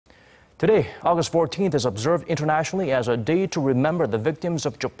Today, August 14th, is observed internationally as a day to remember the victims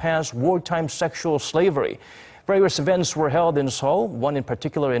of Japan's wartime sexual slavery. Various events were held in Seoul. One in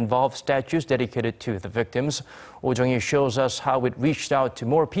particular involved statues dedicated to the victims. Jung-hee shows us how it reached out to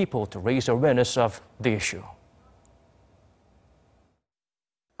more people to raise awareness of the issue.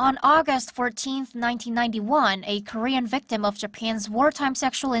 On August 14, 1991, a Korean victim of Japan's wartime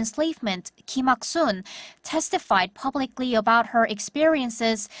sexual enslavement, Hak-sun, testified publicly about her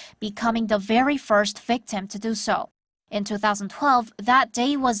experiences, becoming the very first victim to do so. In 2012, that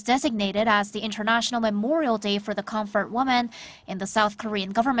day was designated as the International Memorial Day for the Comfort Woman, and the South Korean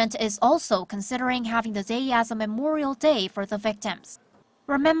government is also considering having the day as a memorial day for the victims.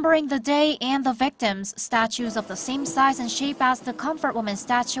 Remembering the day and the victims, statues of the same size and shape as the Comfort Woman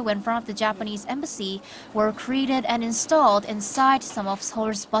statue in front of the Japanese embassy were created and installed inside some of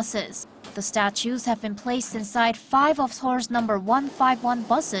Seoul's buses. The statues have been placed inside 5 of Seoul's number 151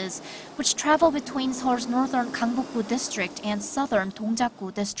 buses, which travel between Seoul's northern Gangbuk-gu district and southern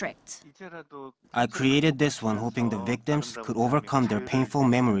Dongjaku district. I created this one hoping the victims could overcome their painful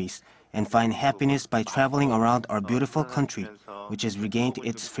memories and find happiness by traveling around our beautiful country, which has regained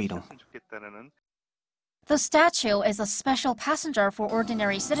its freedom. The statue is a special passenger for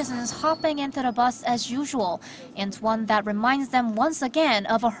ordinary citizens hopping into the bus as usual, and one that reminds them once again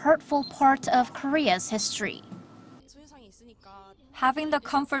of a hurtful part of Korea's history. Having the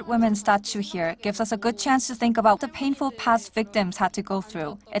Comfort Women statue here gives us a good chance to think about the painful past victims had to go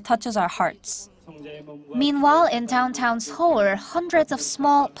through. It touches our hearts. Meanwhile, in downtown Seoul, hundreds of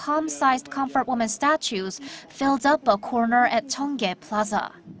small, palm-sized Comfort Woman statues filled up a corner at Cheonggye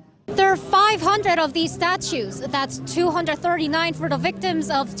Plaza. There are 500 of these statues. That's 239 for the victims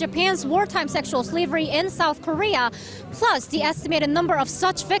of Japan's wartime sexual slavery in South Korea, plus the estimated number of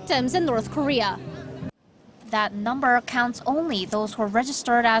such victims in North Korea. That number counts only those who are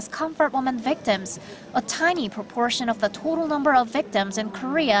registered as Comfort Woman victims, a tiny proportion of the total number of victims in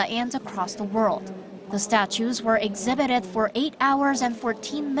Korea and across the world. The statues were exhibited for 8 hours and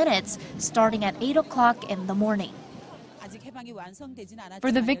 14 minutes, starting at 8 o'clock in the morning.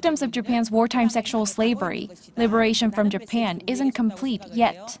 For the victims of Japan's wartime sexual slavery, liberation from Japan isn't complete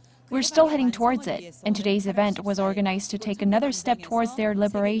yet. We're still heading towards it, and today's event was organized to take another step towards their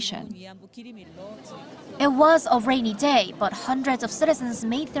liberation. It was a rainy day, but hundreds of citizens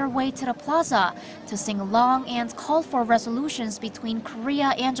made their way to the plaza to sing along and call for resolutions between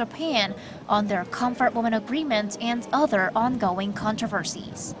Korea and Japan on their Comfort Woman agreement and other ongoing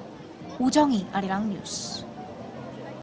controversies. Jung-hee, Arirang News.